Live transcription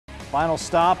Final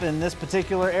stop in this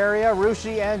particular area,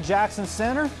 Russia and Jackson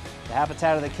Center. The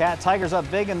Habitat of the Cat. Tigers up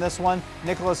big in this one.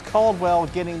 Nicholas Caldwell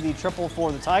getting the triple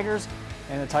for the Tigers.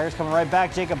 And the Tigers coming right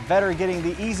back. Jacob Vetter getting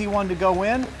the easy one to go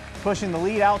in, pushing the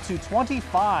lead out to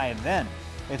 25. Then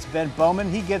it's Ben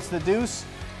Bowman. He gets the deuce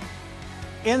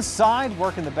inside,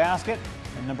 working the basket.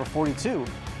 And number 42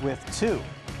 with 2.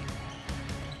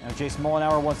 Now Jason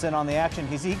Mullenhour once in on the action.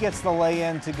 He gets the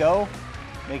lay-in to go,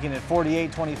 making it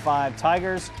 48-25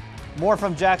 Tigers. More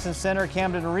from Jackson Center.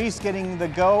 Camden Reese getting it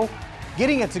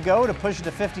to go to push it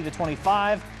to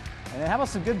 50-25. And then how about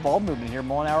some good ball movement here?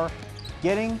 Mullenhour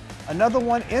getting another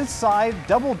one inside,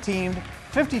 double teamed,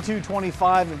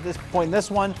 52-25 at this point in this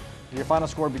one. Your final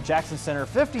score would be Jackson Center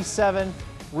 57,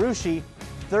 Russia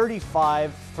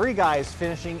 35. 3 guys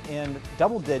finishing in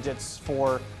double digits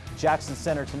for Jackson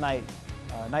Center tonight.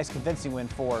 Nice convincing win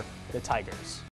for the Tigers.